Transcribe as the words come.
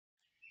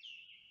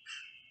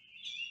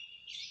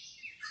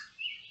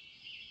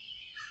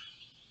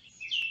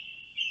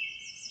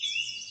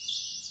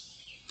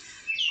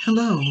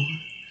Hello.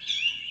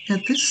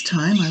 At this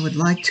time, I would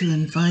like to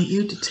invite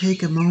you to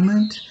take a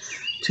moment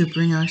to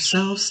bring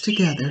ourselves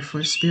together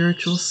for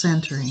spiritual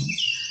centering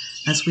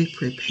as we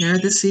prepare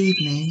this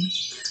evening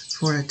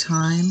for a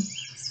time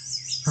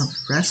of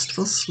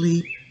restful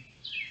sleep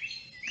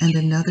and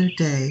another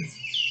day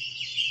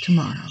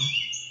tomorrow.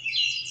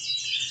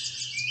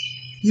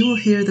 You will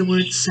hear the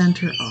word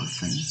center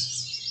often.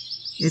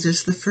 It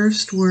is the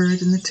first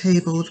word in the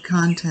table of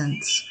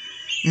contents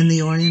in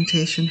the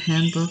Orientation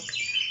Handbook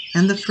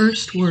and the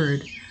first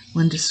word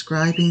when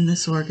describing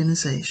this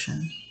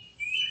organization.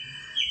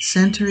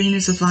 Centering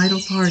is a vital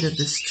part of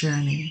this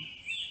journey.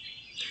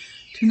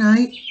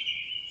 Tonight,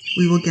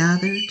 we will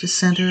gather to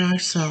center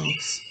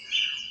ourselves,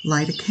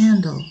 light a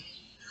candle,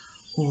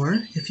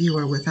 or if you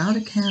are without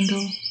a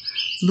candle,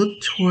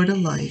 look toward a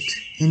light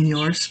in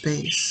your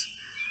space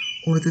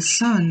or the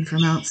sun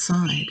from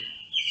outside.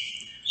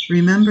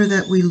 Remember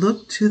that we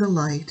look to the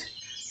light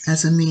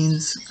as a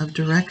means of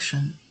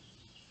direction.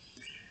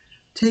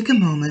 Take a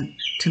moment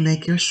to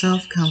make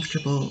yourself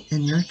comfortable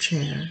in your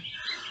chair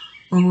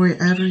or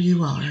wherever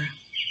you are.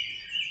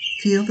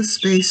 Feel the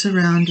space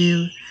around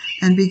you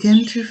and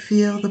begin to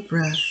feel the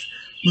breath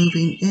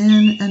moving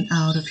in and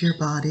out of your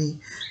body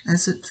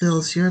as it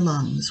fills your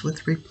lungs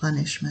with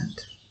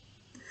replenishment.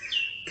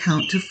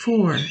 Count to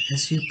 4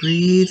 as you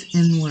breathe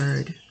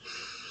inward.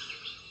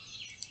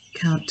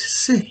 Count to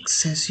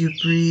 6 as you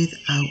breathe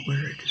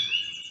outward.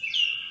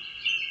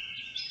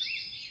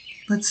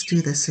 Let's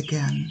do this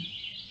again.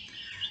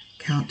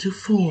 Count to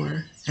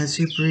 4 as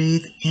you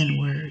breathe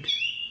inward.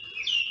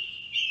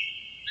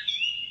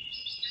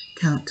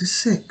 Count to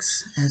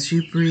 6 as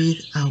you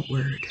breathe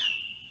outward.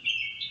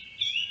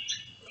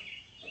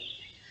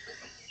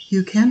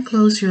 You can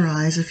close your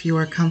eyes if you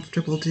are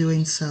comfortable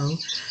doing so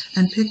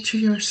and picture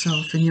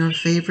yourself in your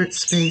favorite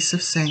space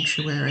of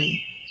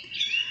sanctuary.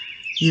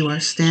 You are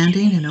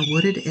standing in a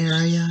wooded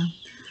area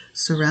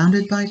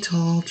surrounded by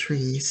tall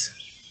trees.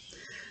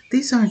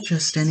 These aren't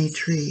just any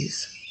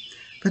trees,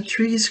 but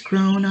trees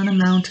grown on a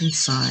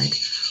mountainside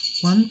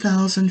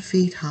 1,000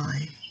 feet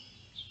high.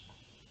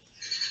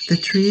 The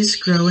trees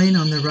growing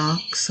on the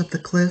rocks of the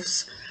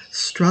cliffs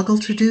struggle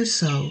to do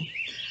so,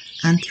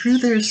 and through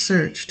their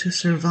search to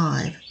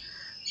survive,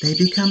 they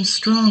become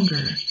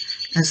stronger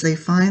as they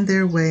find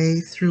their way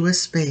through a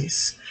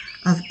space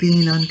of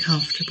being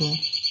uncomfortable.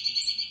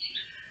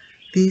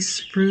 These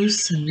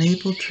spruce and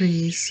maple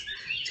trees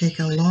take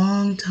a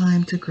long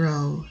time to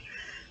grow,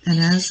 and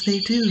as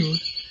they do,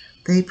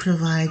 they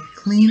provide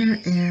cleaner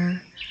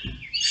air,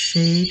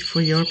 shade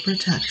for your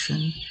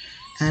protection,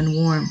 and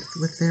warmth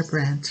with their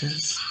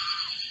branches.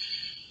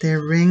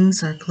 Their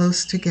rings are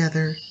close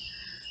together,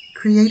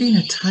 creating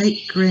a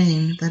tight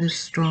grain that is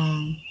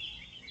strong.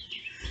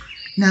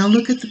 Now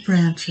look at the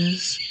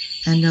branches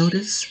and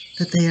notice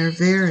that they are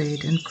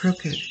varied and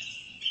crooked.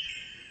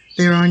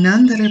 There are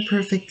none that are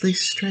perfectly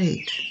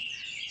straight.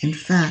 In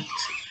fact,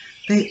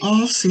 they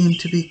all seem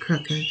to be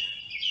crooked.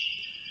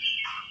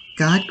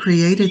 God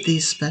created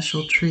these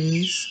special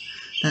trees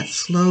that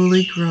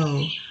slowly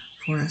grow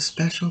for a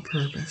special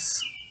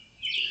purpose.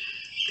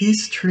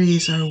 These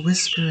trees are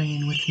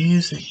whispering with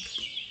music.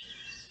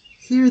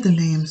 Hear the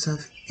names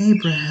of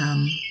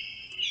Abraham,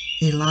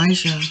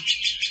 Elijah,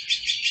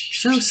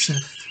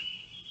 Joseph,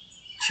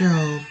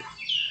 Job,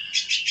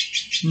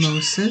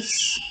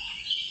 Moses,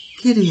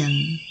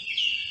 Gideon,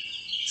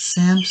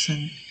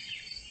 Samson,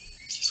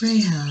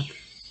 Rahab.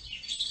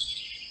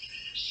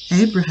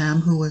 Abraham,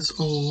 who was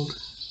old,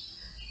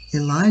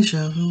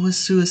 Elijah, who was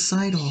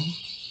suicidal,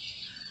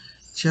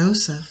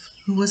 Joseph,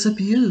 who was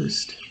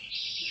abused,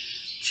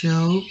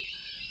 Job,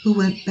 who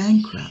went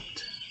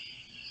bankrupt,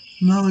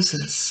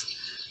 Moses,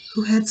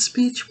 who had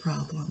speech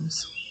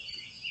problems,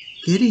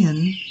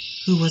 Gideon,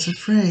 who was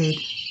afraid,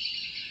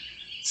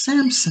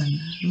 Samson,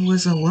 who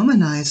was a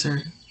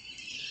womanizer,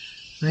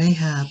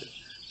 Rahab,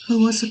 who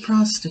was a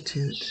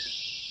prostitute.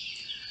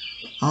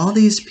 All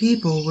these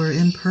people were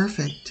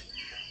imperfect,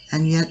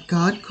 and yet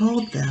God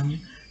called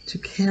them to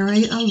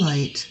carry a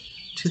light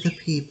to the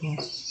people.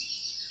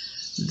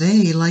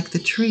 They, like the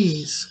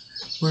trees,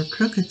 were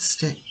crooked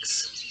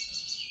sticks.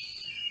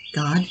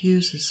 God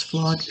uses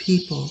flawed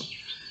people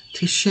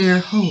to share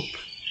hope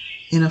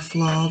in a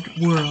flawed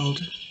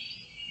world.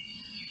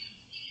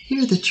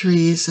 Hear the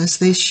trees as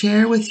they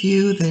share with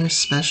you their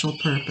special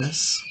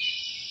purpose.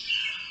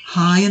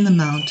 High in the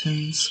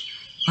mountains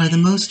are the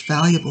most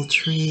valuable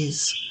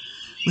trees,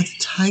 with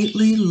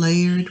tightly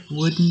layered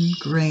wooden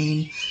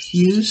grain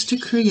used to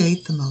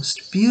create the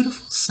most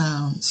beautiful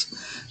sounds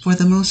for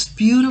the most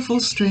beautiful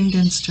stringed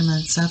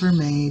instruments ever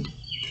made,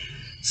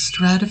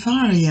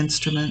 Stradivari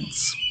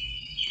instruments.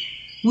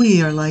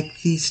 We are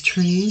like these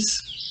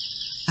trees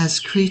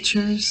as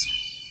creatures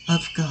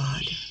of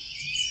God.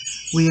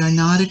 We are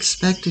not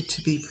expected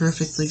to be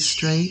perfectly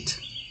straight.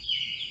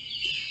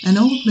 An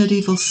old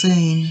medieval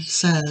saying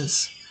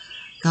says,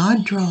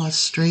 God draws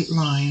straight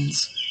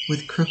lines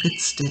with crooked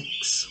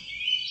sticks.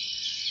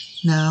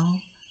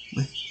 Now,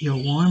 with your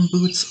warm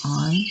boots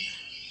on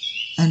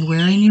and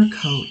wearing your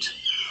coat,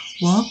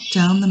 walk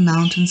down the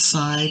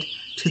mountainside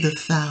to the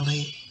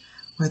valley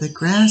where the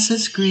grass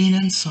is green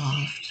and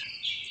soft.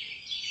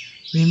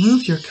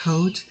 Remove your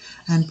coat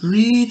and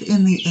breathe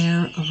in the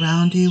air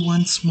around you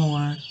once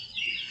more.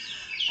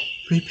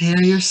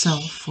 Prepare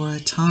yourself for a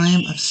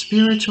time of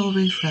spiritual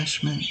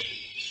refreshment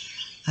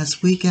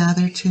as we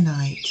gather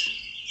tonight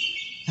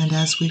and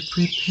as we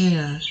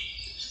prepare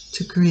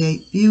to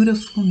create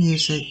beautiful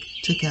music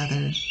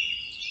together.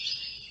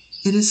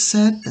 It is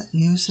said that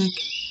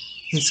music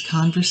is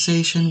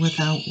conversation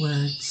without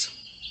words.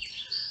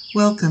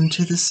 Welcome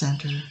to the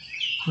Center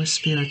for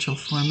Spiritual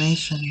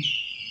Formation.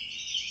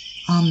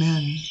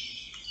 Amen.